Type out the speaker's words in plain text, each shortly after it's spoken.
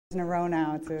in a row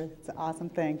now. It's an awesome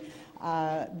thing.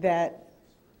 That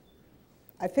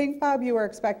I think, Bob, you were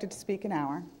expected to speak an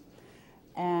hour,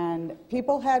 and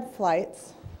people had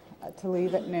flights to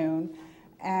leave at noon,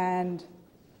 and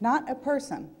not a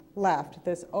person left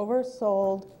this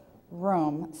oversold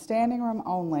room, standing room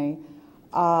only.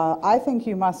 I think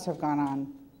you must have gone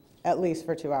on at least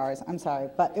for 2 hours. I'm sorry,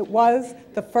 but it was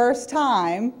the first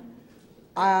time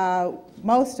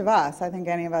most of us, I think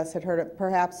any of us, had heard it,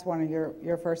 perhaps one of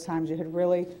your first times you had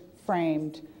really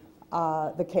framed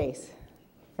the case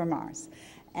for Mars.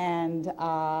 And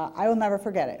I will never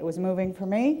forget it. It was moving for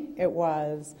me. It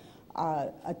was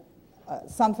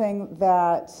something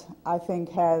that I think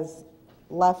has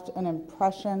left an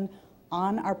impression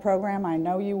on our program. I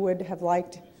know you would have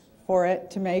liked for it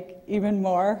to make even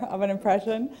more of an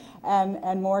impression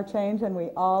and more change, and we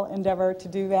all endeavor to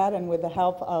do that. And with the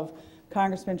help of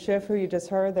Congressman Schiff, who you just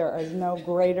heard, there is no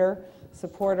greater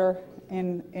supporter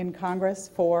in Congress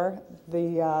for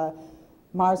the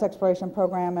Mars exploration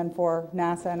program and for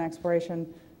NASA and exploration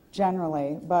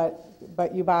generally.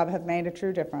 But you, Bob, have made a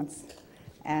true difference,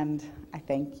 and I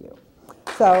thank you.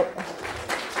 So.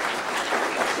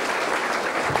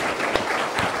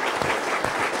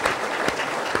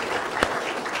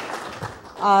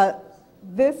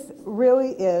 This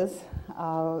really is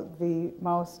the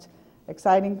most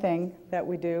exciting thing that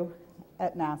we do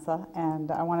at NASA,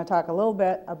 and I want to talk a little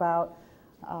bit about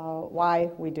why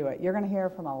we do it. You're going to hear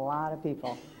from a lot of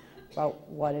people about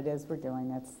what it is we're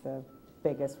doing. It's the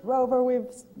biggest rover we've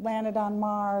landed on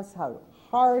Mars, how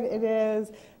hard it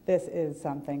is. This is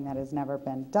something that has never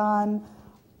been done.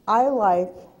 I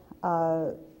like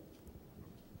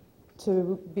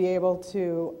to be able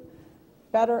to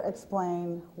better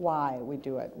explain why we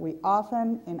do it. We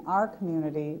often, in our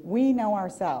community, we know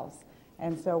ourselves.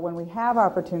 And so when we have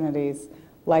opportunities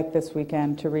like this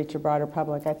weekend to reach a broader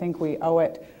public, I think we owe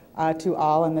it to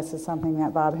all, and this is something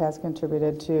that Bob has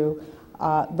contributed to,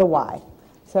 the why.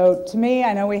 So to me,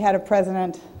 I know we had a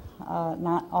president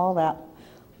not all that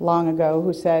long ago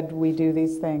who said we do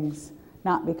these things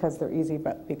not because they're easy,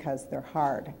 but because they're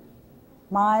hard.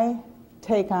 My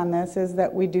take on this is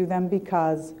that we do them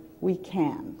because we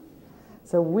can.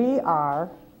 So we are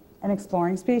an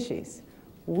exploring species.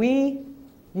 We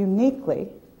uniquely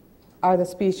are the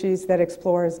species that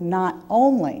explores not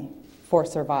only for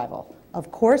survival.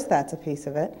 Of course that's a piece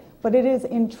of it, but it is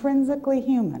intrinsically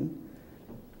human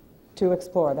to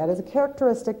explore. That is a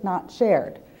characteristic not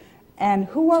shared. And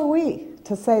who are we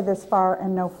to say this far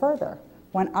and no further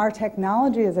when our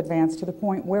technology is advanced to the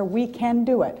point where we can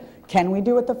do it? Can we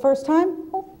do it the first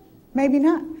time? Well, maybe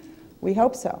not. We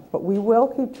hope so, but we will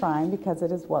keep trying because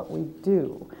it is what we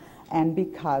do and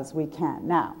because we can.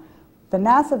 Now, the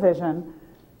NASA vision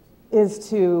is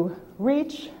to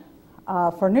reach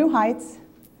for new heights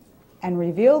and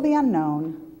reveal the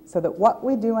unknown so that what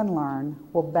we do and learn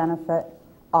will benefit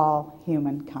all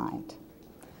humankind.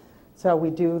 So we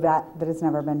do that has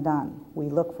never been done. We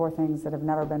look for things that have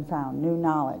never been found, new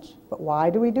knowledge. But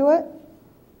why do we do it?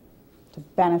 To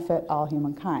benefit all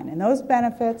humankind. And those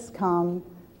benefits come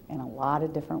in a lot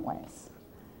of different ways.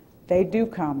 They do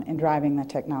come in driving the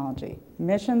technology.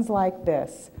 Missions like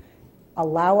this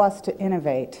allow us to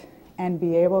innovate and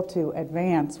be able to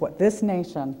advance what this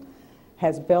nation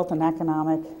has built an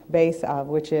economic base of,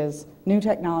 which is new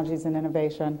technologies and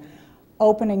innovation,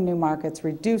 opening new markets,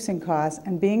 reducing costs,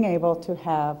 and being able to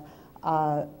have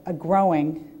a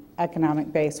growing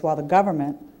economic base while the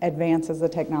government advances the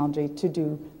technology to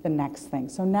do the next thing.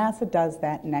 So NASA does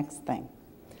that next thing.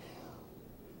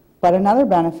 But another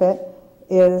benefit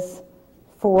is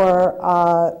for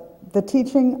the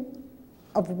teaching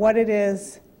of what it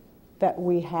is that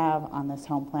we have on this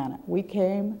home planet. We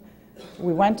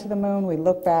went to the moon, we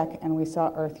looked back, and we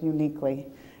saw Earth uniquely.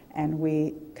 And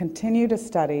we continue to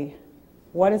study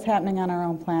what is happening on our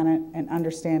own planet and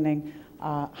understanding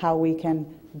how we can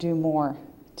do more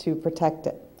to protect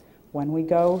it. When we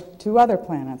go to other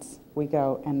planets, we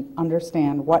go and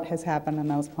understand what has happened on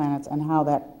those planets and how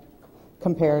that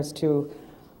compares to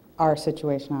our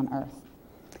situation on Earth.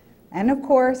 And of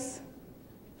course,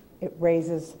 it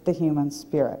raises the human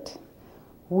spirit.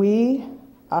 We,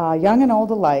 young and old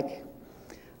alike,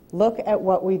 look at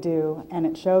what we do, and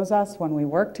it shows us when we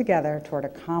work together toward a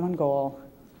common goal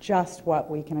just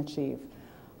what we can achieve.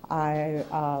 I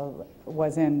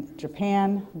was in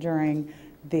Japan during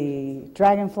the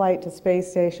Dragon flight to space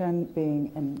station,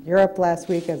 being in Europe last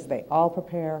week as they all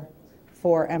prepare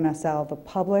for MSL. The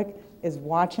public is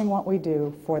watching what we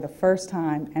do for the first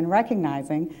time and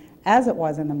recognizing, as it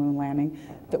was in the moon landing,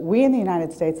 that we in the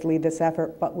United States lead this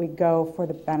effort, but we go for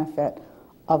the benefit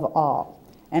of all.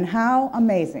 And how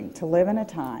amazing to live in a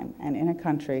time and in a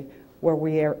country where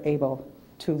we are able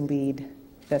to lead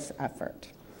this effort.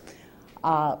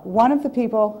 One of the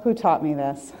people who taught me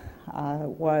this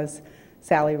was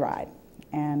Sally Ride.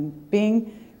 And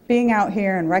being out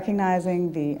here and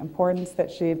recognizing the importance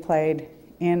that she had played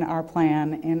in our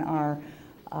plan, in our,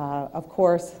 of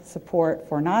course, support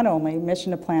for not only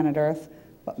Mission to Planet Earth,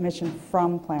 but Mission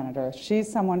from Planet Earth. She's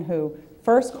someone who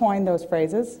first coined those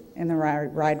phrases in the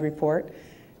RIDE report.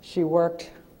 She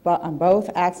worked on both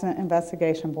accident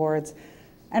investigation boards.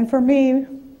 And for me,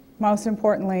 most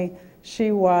importantly,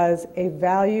 she was a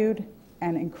valued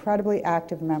and incredibly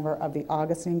active member of the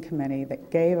Augustine Committee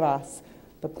that gave us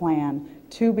the plan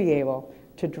to be able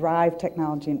to drive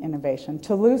technology and innovation,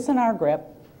 to loosen our grip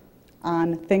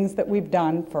on things that we've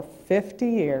done for 50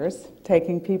 years,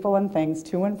 taking people and things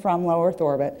to and from low Earth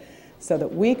orbit, so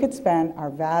that we could spend our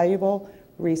valuable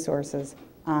resources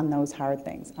on those hard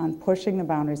things, on pushing the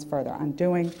boundaries further, on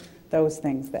doing those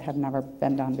things that have never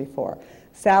been done before.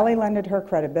 Sally lended her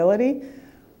credibility,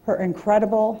 her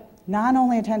incredible, not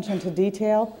only attention to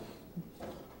detail,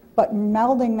 but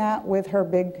melding that with her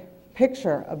big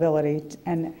picture ability,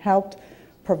 and helped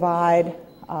provide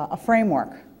a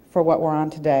framework for what we're on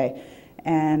today.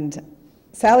 And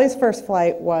Sally's first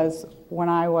flight was when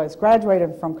I was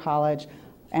graduated from college,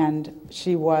 and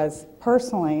she was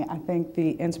personally, I think,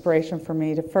 the inspiration for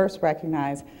me to first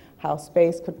recognize how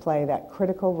space could play that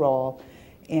critical role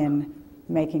in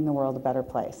making the world a better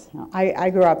place. You know, I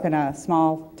grew up in a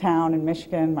small town in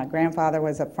Michigan. My grandfather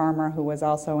was a farmer who was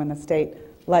also in the state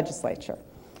legislature.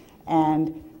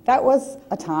 And that was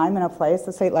a time and a place.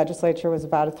 The state legislature was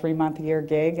about a 3-month-a-year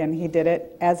gig, and he did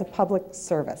it as a public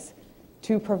service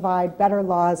to provide better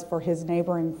laws for his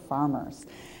neighboring farmers.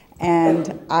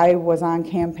 And I was on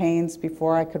campaigns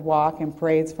before I could walk, in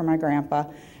parades for my grandpa,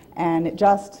 and it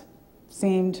just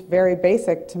seemed very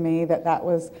basic to me that that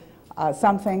was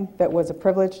something that was a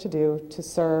privilege to do, to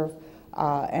serve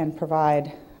and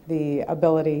provide the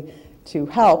ability to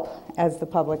help as the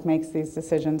public makes these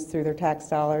decisions through their tax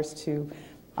dollars to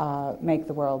make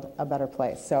the world a better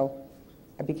place. So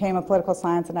I became a political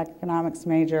science and economics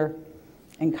major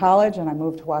in college, and I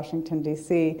moved to Washington,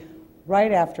 D.C.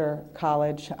 right after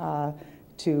college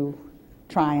to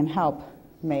try and help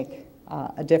make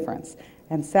a difference.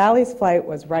 And Sally's flight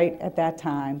was right at that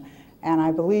time, and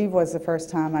I believe was the first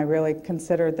time I really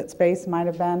considered that space might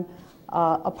have been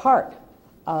a part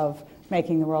of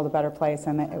making the world a better place,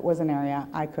 and it was an area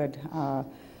I could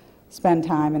spend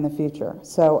time in the future.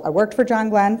 So I worked for John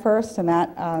Glenn first, and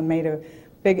that made a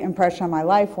big impression on my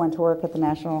life. Went to work at the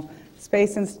National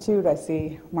Space Institute. I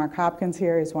see Mark Hopkins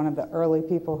here. He's one of the early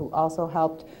people who also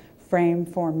helped frame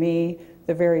for me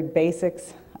the very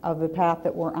basics of the path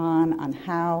that we're on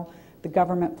how the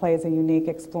government plays a unique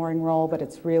exploring role, but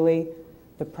it's really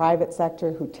the private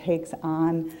sector who takes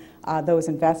on those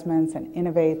investments and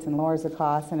innovates and lowers the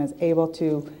costs and is able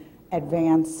to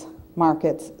advance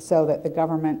markets so that the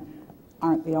government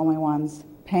aren't the only ones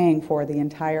paying for the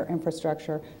entire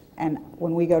infrastructure. And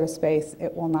when we go to space,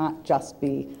 it will not just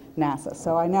be NASA.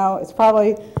 So I know it's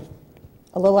probably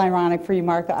a little ironic for you,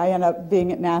 Mark, that I end up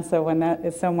being at NASA when that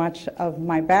is so much of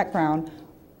my background.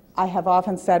 I have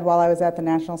often said while I was at the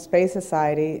National Space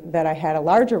Society that I had a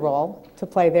larger role to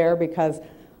play there because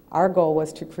our goal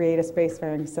was to create a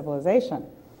spacefaring civilization.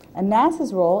 And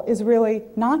NASA's role is really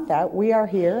not that. We are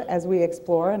here as we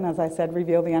explore and, as I said,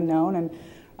 reveal the unknown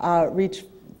and reach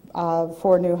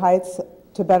for new heights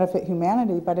to benefit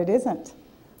humanity, but it isn't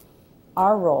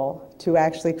our role to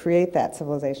actually create that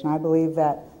civilization. I believe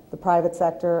that the private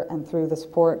sector, and through the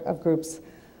support of groups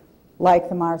like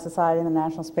the Mars Society and the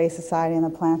National Space Society and the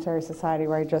Planetary Society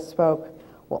where I just spoke,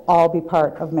 will all be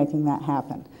part of making that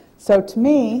happen. So to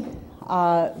me,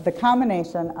 the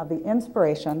combination of the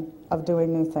inspiration of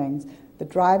doing new things, the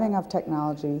driving of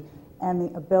technology, and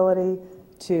the ability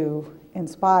to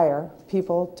inspire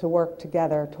people to work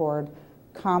together toward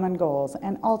common goals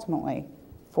and ultimately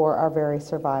for our very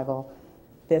survival,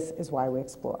 this is why we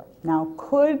explore. Now,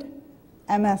 could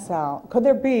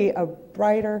there be a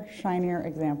brighter, shinier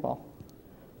example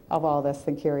of all this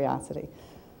than Curiosity?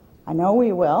 I know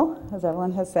we will, as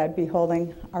everyone has said, be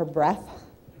holding our breath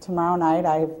tomorrow night.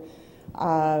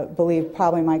 I believe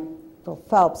probably Michael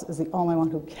Phelps is the only one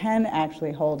who can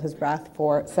actually hold his breath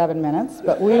for 7 minutes,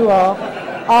 but we will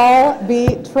all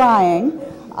be trying.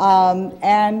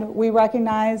 And we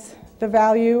recognize the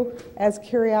value as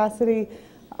Curiosity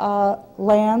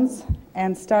lands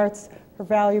and starts her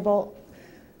valuable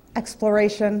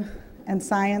exploration and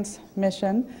science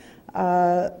mission,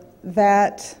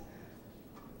 that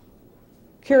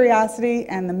Curiosity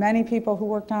and the many people who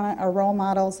worked on it are role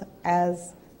models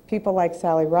as people like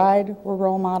Sally Ride were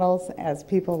role models, as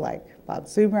people like Bob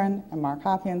Zubrin and Mark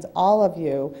Hopkins, all of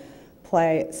you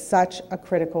play such a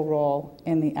critical role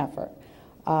in the effort.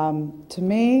 To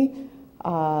me,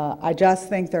 I just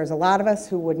think there's a lot of us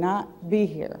who would not be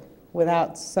here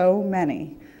without so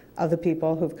many of the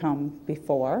people who've come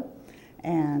before.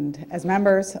 And as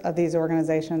members of these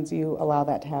organizations, you allow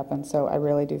that to happen, so I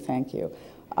really do thank you.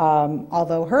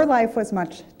 Although her life was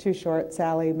much too short,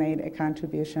 Sally made a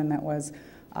contribution that was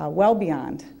well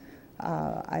beyond,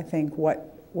 I think,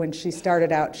 when she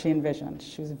started out, she envisioned.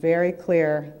 She was very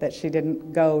clear that she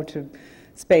didn't go to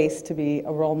space to be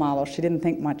a role model. She didn't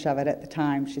think much of it at the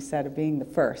time, she said, of being the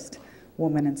first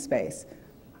woman in space.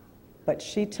 But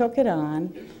she took it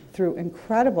on through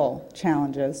incredible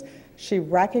challenges. She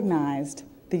recognized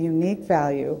the unique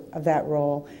value of that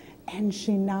role, and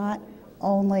she not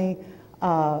only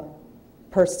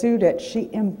pursued it, she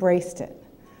embraced it.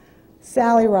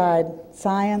 Sally Ride,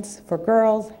 Science for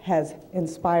Girls, has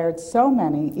inspired so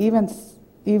many,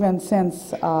 even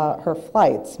since her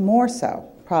flights, more so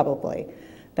probably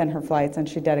than her flights, and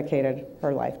she dedicated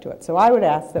her life to it. So I would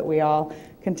ask that we all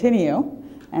continue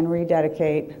and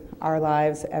rededicate our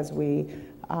lives as we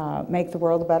make the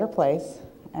world a better place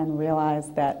and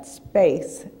realize that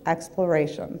space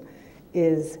exploration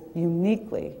is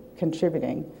uniquely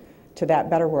contributing to that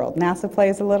better world. NASA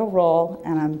plays a little role,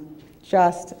 and I'm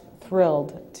just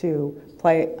thrilled to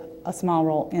play a small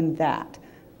role in that.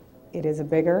 It is a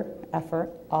bigger effort.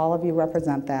 All of you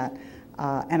represent that,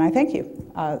 and I thank you.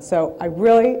 So I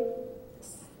really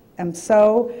am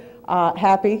so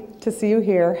happy to see you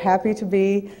here, happy to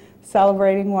be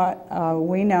celebrating what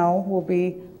we know will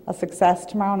be a success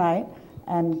tomorrow night,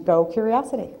 and go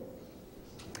Curiosity.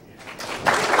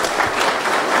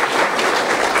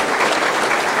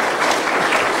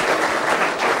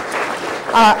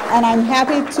 And I'm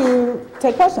happy to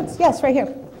take questions. Yes, right here.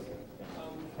 Can you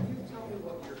tell me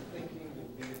what your thinking will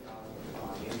be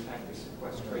about the impact of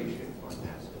sequestration on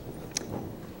NASA?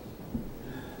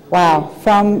 Wow,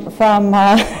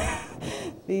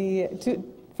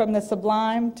 from the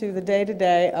sublime to the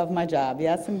day-to-day of my job.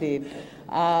 Yes, indeed.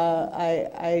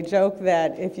 I joke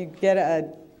that if you get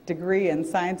a degree in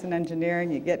science and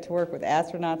engineering, you get to work with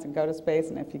astronauts and go to space,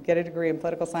 and if you get a degree in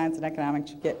political science and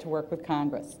economics, you get to work with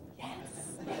Congress.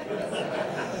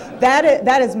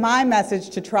 That is my message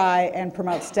to try and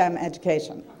promote STEM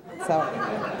education. So,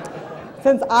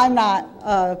 since I'm not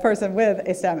a person with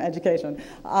a STEM education,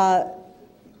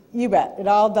 you bet. It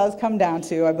all does come down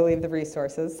to, I believe, the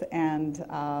resources. And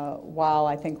while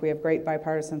I think we have great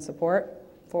bipartisan support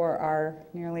for our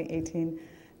nearly $18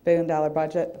 billion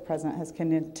budget, the President has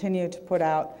continued to put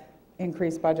out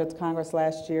increased budgets. Congress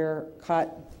last year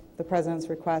cut the President's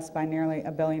request by nearly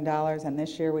 $1 billion, and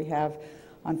this year we have,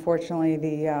 unfortunately,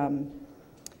 the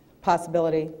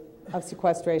possibility of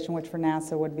sequestration, which for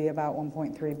NASA would be about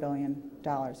 $1.3 billion,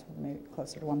 maybe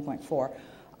closer to 1.4.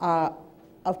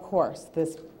 Of course,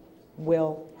 this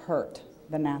will hurt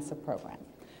the NASA program.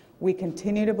 We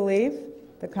continue to believe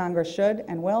that Congress should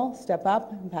and will step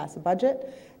up and pass a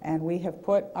budget, and we have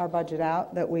put our budget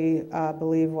out that we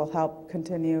believe will help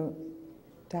continue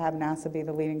to have NASA be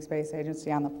the leading space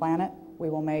agency on the planet. We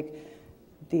will make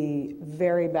the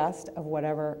very best of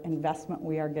whatever investment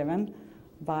we are given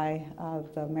by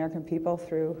the American people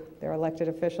through their elected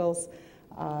officials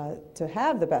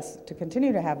to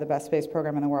continue to have the best space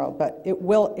program in the world, but it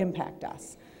will impact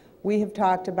us. We have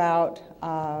talked about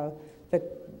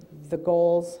the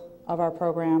goals of our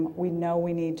program. We know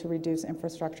we need to reduce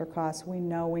infrastructure costs. We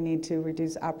know we need to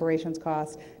reduce operations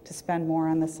costs to spend more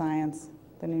on the science,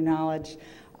 the new knowledge.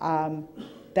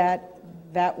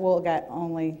 That will get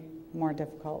only more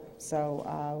difficult.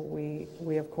 So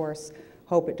we of course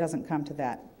hope it doesn't come to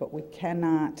that, but we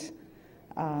cannot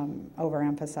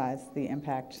overemphasize the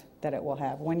impact that it will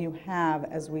have. When you have,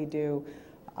 as we do,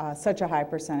 such a high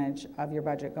percentage of your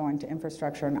budget going to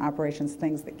infrastructure and operations,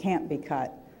 things that can't be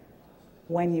cut,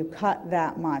 when you cut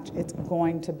that much, it's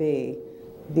going to be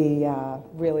the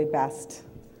really best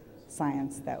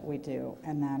science that we do,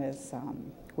 and that is,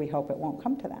 we hope it won't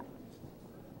come to that.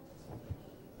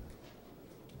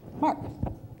 Mark.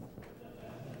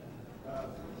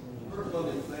 First of all,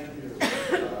 thank you for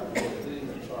leading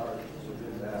the charge to do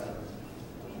that.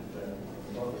 And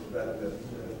one of the benefits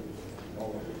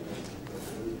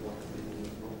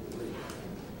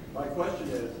my question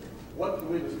is, what can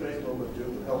we, the space movement, do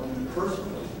to help you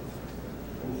personally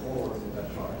move forward in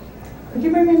that charge? Could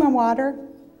you bring me my water?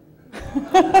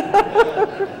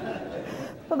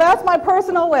 So that's my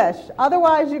personal wish.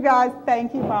 Otherwise, you guys,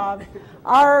 thank you, Bob,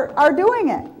 are doing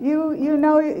it. You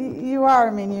know you are.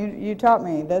 I mean, you taught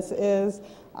me. This is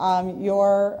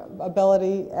your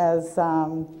ability as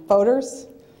voters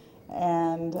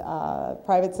and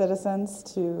private citizens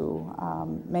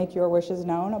to make your wishes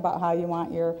known about how you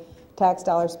want your tax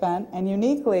dollars spent. And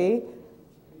uniquely,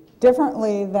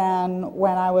 differently than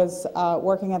when I was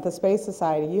working at the Space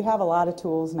Society, you have a lot of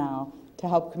tools now to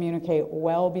help communicate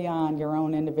well beyond your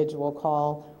own individual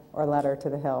call or letter to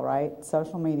the Hill, right?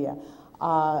 Social media.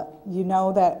 You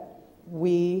know that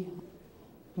we,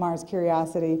 Mars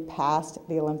Curiosity, passed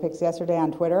the Olympics yesterday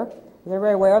on Twitter. Is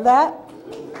everybody aware of that?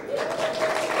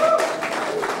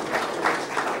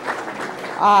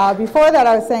 Before that,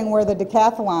 I was saying we're the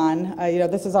decathlon.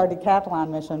 This is our decathlon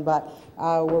mission, but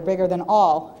we're bigger than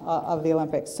all of the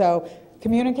Olympics. So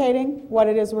communicating what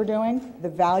it is we're doing, the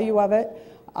value of it,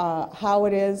 how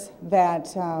it is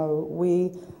that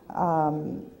we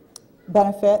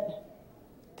benefit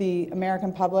the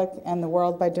American public and the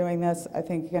world by doing this, I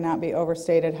think cannot be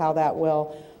overstated how that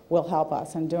will help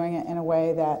us. And doing it in a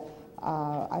way that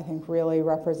I think really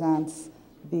represents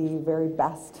the very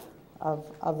best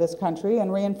of this country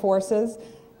and reinforces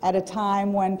at a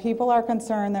time when people are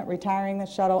concerned that retiring the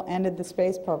shuttle ended the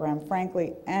space program.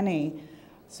 Frankly, any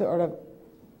sort of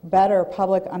better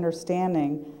public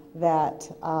understanding that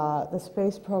the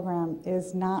space program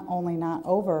is not only not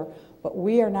over, but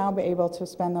we are now able to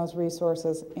spend those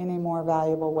resources in a more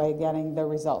valuable way getting the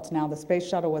results. Now, the Space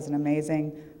Shuttle was an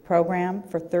amazing program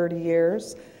for 30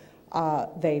 years.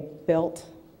 They built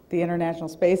the International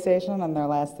Space Station on their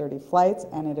last 30 flights,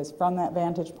 and it is from that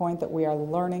vantage point that we are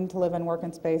learning to live and work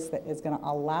in space that is going to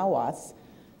allow us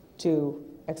to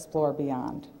explore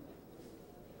beyond.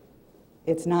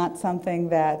 It's not something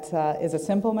that is a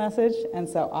simple message, and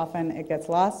so often it gets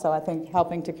lost, so I think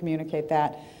helping to communicate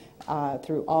that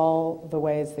through all the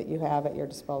ways that you have at your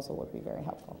disposal would be very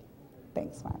helpful.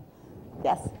 Thanks, Mark.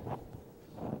 Yes?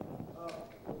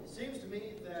 It seems to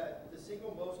me that the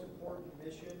single most important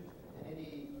mission in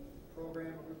any program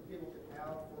a group of people could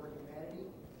have for humanity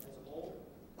as a whole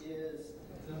is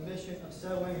the mission of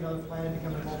settling another planet,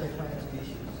 becoming a multi-planet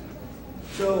species.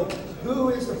 So who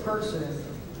is the person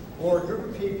or group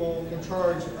of people in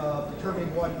charge of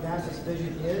determining what NASA's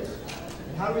vision is?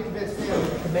 And how do we convince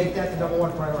them to make that the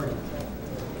 #1 priority?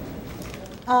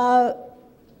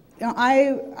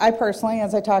 I personally,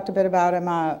 as I talked a bit about, am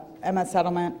a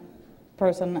settlement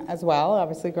person as well,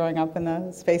 obviously growing up in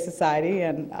the Space Society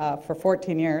and for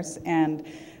 14 years, and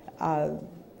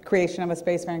creation of a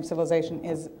spacefaring civilization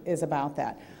is about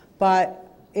that. But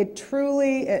it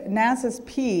truly, NASA's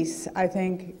piece, I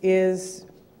think, is,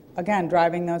 again,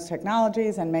 driving those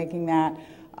technologies and making that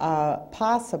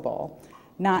possible,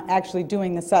 not actually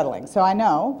doing the settling. So I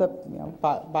know that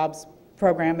Bob's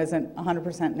program isn't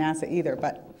 100% NASA either,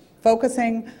 but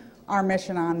focusing our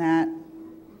mission on that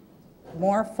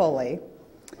more fully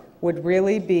would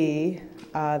really be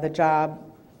the job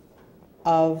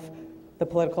of the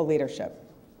political leadership,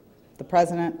 the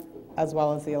president as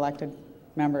well as the elected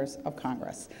members of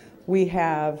Congress. We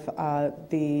have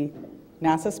the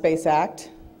NASA Space Act,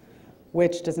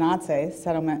 which does not say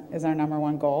settlement is our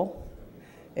 #1 goal.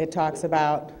 It talks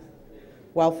about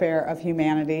welfare of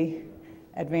humanity,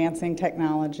 advancing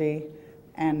technology,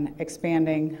 and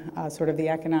expanding sort of the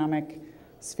economic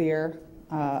sphere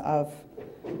of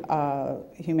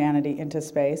humanity into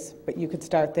space. But you could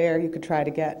start there. You could try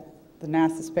to get the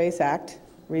NASA Space Act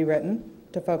rewritten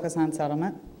to focus on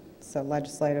settlement. It's a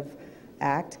legislative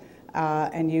act.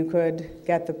 And you could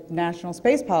get the National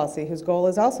Space Policy, whose goal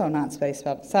is also not space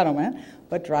settlement,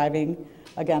 but driving,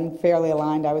 again, fairly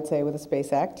aligned, I would say, with the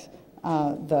Space Act,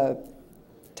 the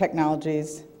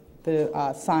technologies,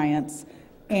 the science,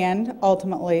 and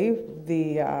ultimately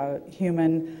the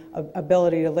human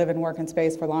ability to live and work in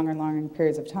space for longer and longer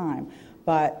periods of time.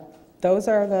 But those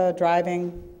are the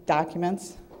driving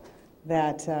documents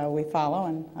that we follow,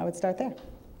 and I would start there.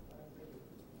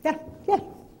 Yeah.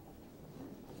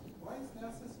 Why is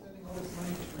NASA spending all this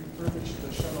money to refurbish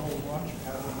the shuttle launch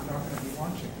pad when we're not going to be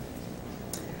launching?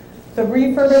 The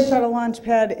refurbished shuttle launch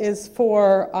pad is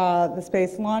for the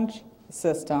Space Launch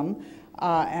System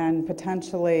and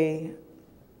potentially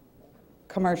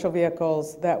commercial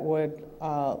vehicles that would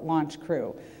launch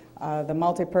crew. The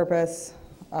multi-purpose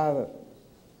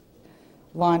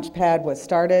launch pad was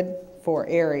started for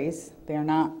Ares. They are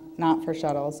not for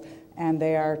shuttles, and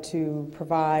they are to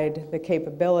provide the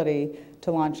capability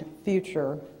to launch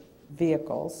future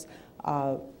vehicles,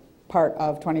 part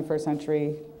of 21st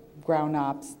century ground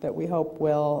ops that we hope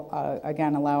will,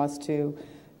 again, allow us to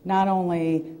not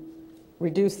only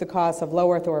reduce the cost of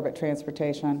low Earth orbit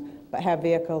transportation, but have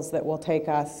vehicles that will take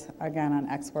us, again, on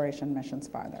exploration missions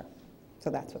farther. So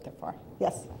that's what they're for.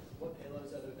 Yes? What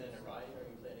payloads other than Orion are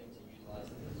you planning to utilize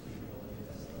in this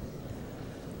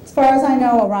As far as I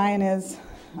know, Orion is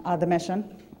the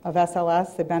mission of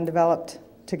SLS. They've been developed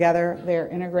together. They're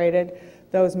integrated.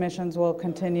 Those missions will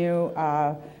continue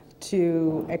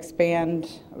to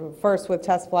expand, first with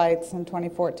test flights in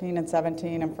 2014 and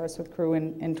 17, and first with crew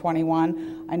in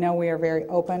 21. I know we are very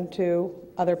open to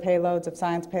other payloads, if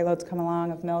science payloads come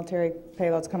along, if military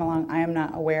payloads come along. I am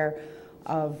not aware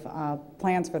of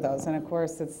plans for those. And of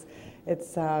course,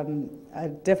 it's a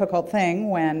difficult thing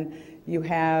when you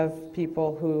have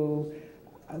people who,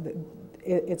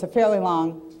 it's a fairly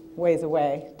long ways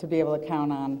away to be able to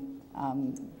count on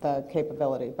the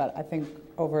capability. But I think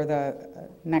over the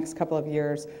next couple of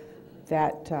years,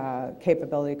 that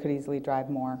capability could easily drive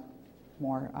more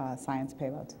science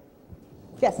payloads.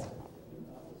 Yes?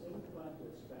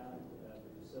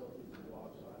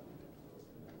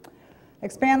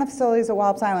 Expand the facilities at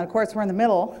Wallops Island. Of course, we're in the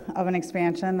middle of an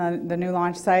expansion. The new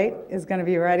launch site is going to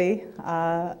be ready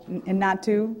in not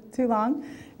too long.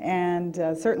 And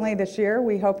certainly this year,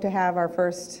 we hope to have our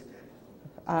first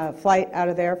flight out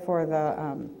of there for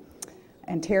the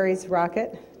Antares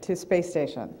rocket to space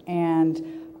station. And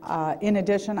in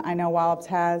addition, I know Wallops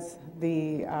has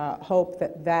the hope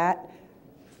that that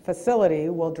facility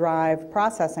will drive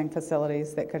processing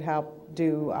facilities that could help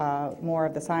do more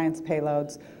of the science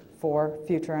payloads for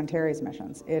future Antares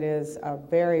missions. It is a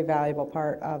very valuable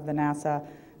part of the NASA,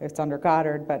 it's under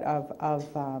Goddard, but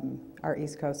of our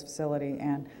East Coast facility,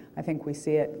 and I think we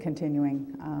see it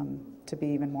continuing to be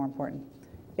even more important.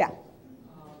 Yeah?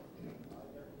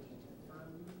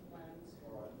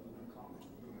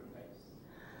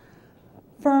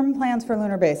 Firm plans for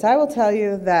lunar base. I will tell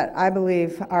you that I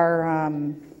believe our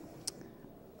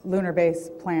lunar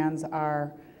base plans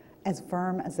are as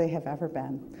firm as they have ever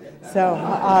been. So,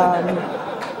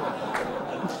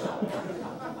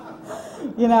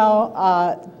 you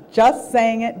know, just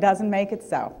saying it doesn't make it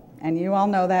so. And you all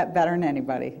know that better than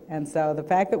anybody. And so the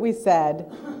fact that we said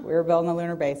we were building a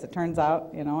lunar base, it turns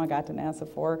out, you know, I got to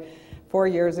NASA four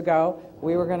years ago.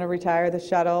 We were going to retire the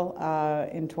shuttle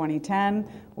in 2010.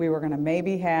 We were going to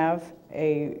maybe have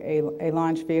a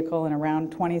launch vehicle in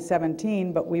around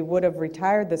 2017, but we would have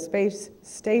retired the space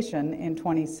station in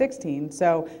 2016,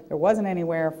 so there wasn't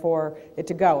anywhere for it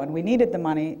to go. And we needed the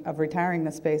money of retiring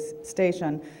the space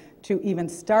station to even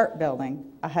start building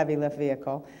a heavy lift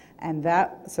vehicle. And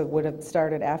that would have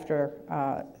started after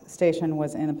station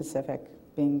was in the Pacific,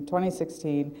 being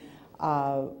 2016,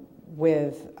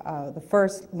 with the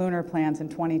first lunar plans in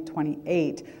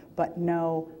 2028, but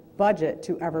no budget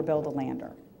to ever build a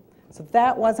lander. So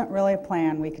that wasn't really a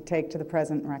plan we could take to the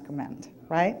president and recommend,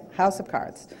 right? House of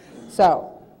cards.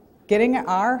 So getting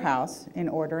our house in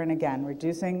order, and again,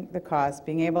 reducing the cost,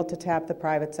 being able to tap the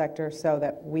private sector so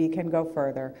that we can go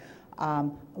further.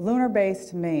 Lunar base,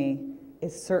 to me,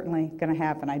 is certainly going to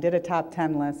happen. I did a top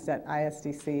 10 list at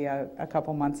ISDC a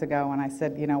couple months ago, and I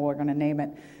said, you know, we're going to name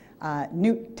it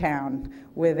Newtown,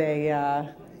 with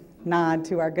a nod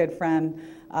to our good friend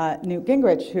Newt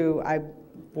Gingrich, who I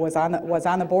was on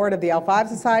the board of the L5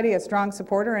 Society, a strong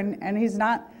supporter, and he's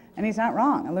not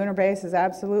wrong. A lunar base is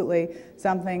absolutely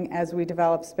something, as we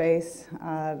develop space,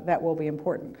 that will be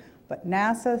important. But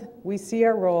NASA, we see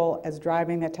our role as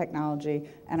driving the technology,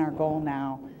 and our goal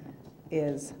now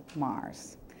is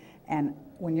Mars. And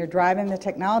when you're driving the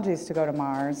technologies to go to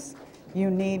Mars,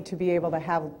 you need to be able to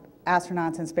have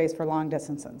astronauts in space for long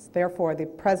distances. Therefore, the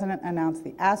president announced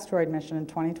the asteroid mission in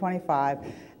 2025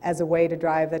 as a way to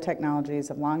drive the technologies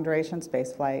of long-duration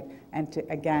spaceflight and to,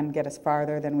 again, get us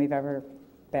farther than we've ever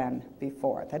been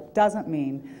before. That doesn't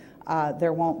mean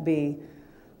there won't be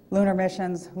lunar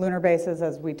missions, lunar bases,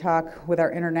 as we talk with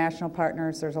our international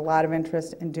partners. There's a lot of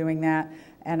interest in doing that,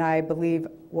 and I believe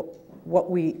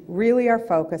what we really are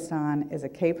focused on is a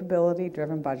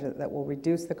capability-driven budget that will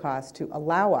reduce the cost to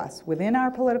allow us, within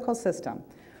our political system,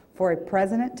 for a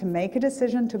president to make a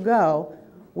decision to go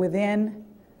within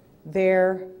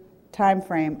their time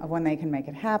frame of when they can make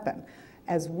it happen.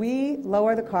 As we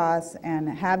lower the costs and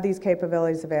have these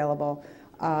capabilities available,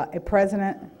 a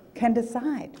president can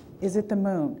decide, is it the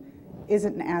moon? Is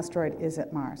it an asteroid? Is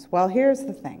it Mars? Well, here's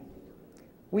the thing.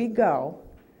 We go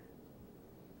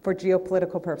for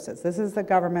geopolitical purposes. This is the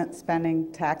government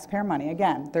spending taxpayer money.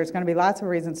 Again, there's going to be lots of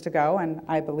reasons to go, and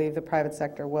I believe the private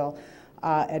sector will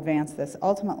advance this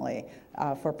ultimately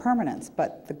for permanence.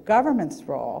 But the government's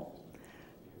role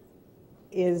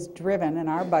is driven in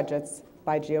our budgets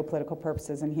by geopolitical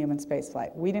purposes in human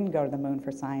spaceflight. We didn't go to the moon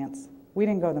for science. We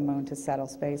didn't go to the moon to settle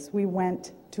space. We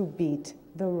went to beat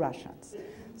the Russians.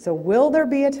 So will there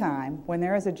be a time when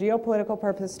there is a geopolitical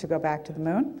purpose to go back to the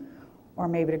moon? Or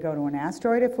maybe to go to an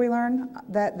asteroid if we learn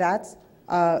that that's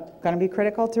going to be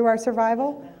critical to our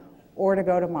survival, or to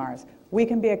go to Mars. We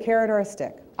can be a carrot or a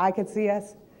stick. I could see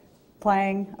us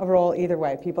playing a role either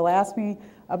way. People ask me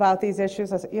about these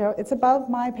issues. I say, it's above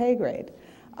my pay grade.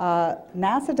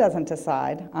 NASA doesn't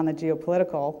decide on the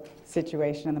geopolitical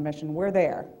situation and the mission. We're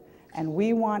there. And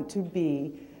we want to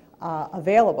be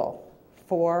available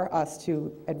for us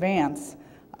to advance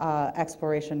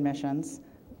exploration missions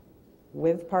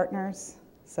with partners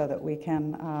so that we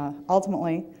can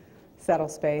ultimately settle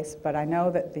space. But I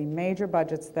know that the major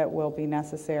budgets that will be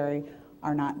necessary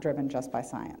are not driven just by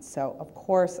science. So, of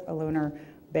course, a lunar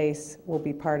base will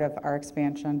be part of our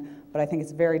expansion, but I think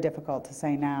it's very difficult to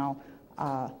say now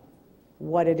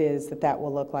what it is that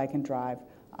will look like and drive.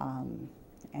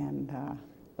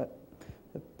 But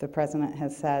the President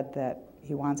has said that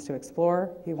he wants to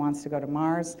explore, he wants to go to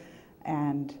Mars,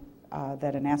 and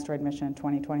that an asteroid mission in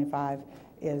 2025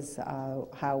 is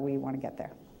how we want to get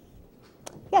there.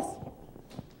 Yes?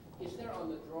 Is there on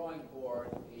the drawing board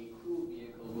a crew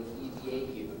vehicle with EVA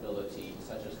capability,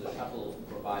 such as the shuttle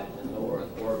provided in low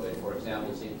Earth orbit? For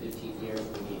example, say in 15 years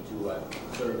we need to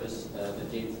service the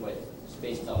James Webb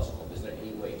Space Telescope. Is there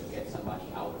any way to get somebody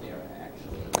out there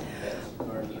actually that's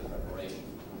currently in preparation?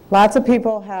 Lots of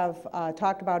people have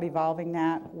talked about evolving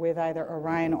that with either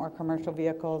Orion or commercial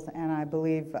vehicles, and I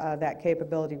believe that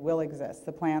capability will exist.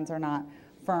 The plans are not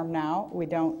firm now.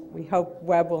 We hope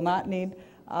Webb will not need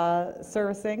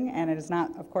servicing, and it is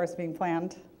not, of course, being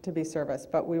planned to be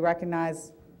serviced, but we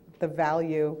recognize the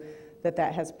value that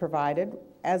has provided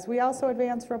as we also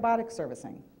advance robotic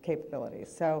servicing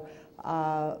capabilities. So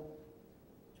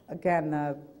again,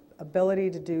 the ability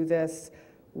to do this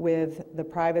with the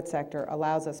private sector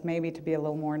allows us maybe to be a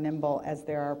little more nimble, as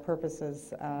there are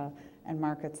purposes and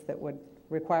markets that would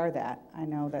require that. I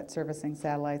know that servicing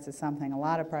satellites is something a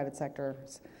lot of private sector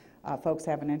folks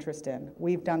have an interest in.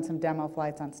 We've done some demo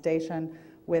flights on station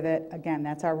with it. Again,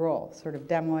 that's our role, sort of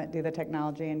demo it, do the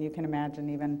technology, and you can imagine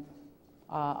even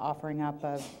offering up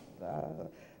a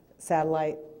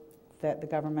satellite that the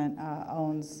government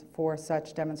owns for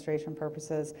such demonstration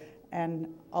purposes, and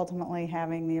ultimately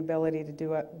having the ability to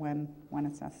do it when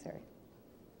it's necessary.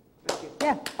 Thank you.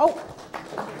 Yeah. Oh,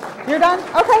 you're done?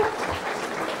 Okay.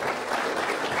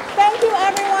 Thank you,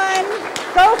 everyone.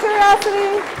 Go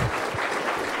Curiosity.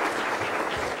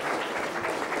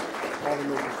 All the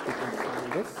members speaking on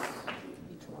this.